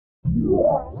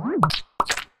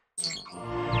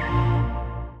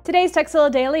Today's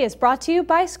Tekzilla Daily is brought to you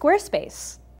by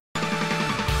Squarespace.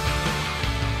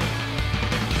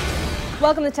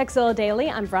 Welcome to Tekzilla Daily.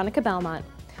 I'm Veronica Belmont.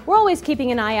 We're always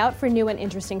keeping an eye out for new and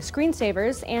interesting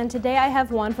screensavers, and today I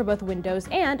have one for both Windows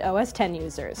and OS X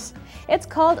users. It's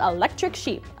called Electric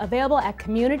Sheep, available at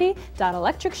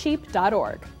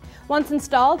community.electricsheep.org. Once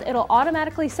installed, it'll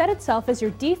automatically set itself as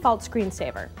your default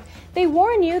screensaver. They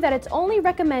warn you that it's only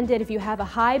recommended if you have a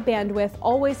high bandwidth,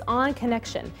 always-on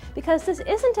connection, because this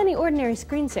isn't any ordinary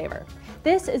screensaver.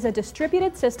 This is a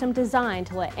distributed system designed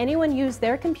to let anyone use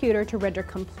their computer to render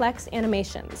complex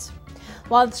animations.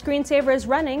 While the screensaver is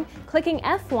running, clicking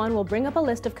F1 will bring up a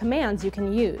list of commands you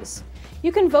can use.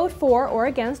 You can vote for or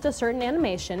against a certain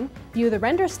animation, view the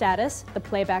render status, the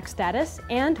playback status,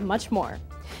 and much more.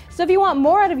 So if you want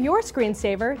more out of your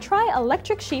screensaver, try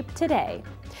Electric Sheep today.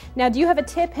 Now, do you have a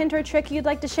tip, hint, or trick you'd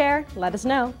like to share? Let us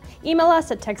know. Email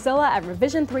us at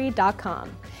tekzilla@revision3.com.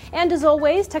 And as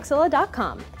always,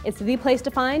 tekzilla.com. It's the place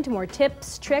to find more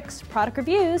tips, tricks, product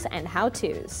reviews, and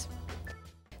how-tos.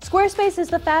 Squarespace is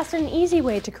the fast and easy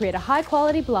way to create a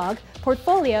high-quality blog,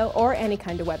 portfolio, or any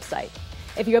kind of website.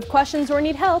 If you have questions or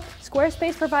need help,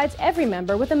 Squarespace provides every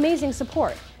member with amazing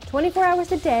support, 24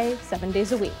 hours a day, 7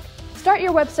 days a week. Start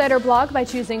your website or blog by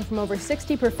choosing from over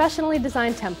 60 professionally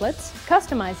designed templates,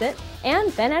 customize it,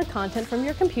 and then add content from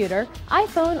your computer,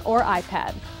 iPhone, or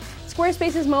iPad.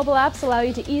 Squarespace's mobile apps allow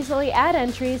you to easily add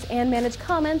entries and manage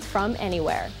comments from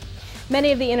anywhere.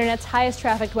 Many of the internet's highest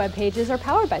trafficked web pages are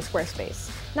powered by Squarespace,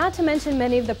 not to mention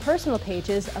many of the personal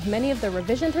pages of many of the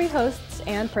Revision 3 hosts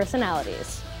and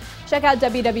personalities. Check out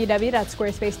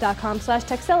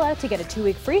www.squarespace.com/Tekzilla to get a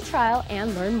 2-week free trial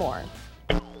and learn more.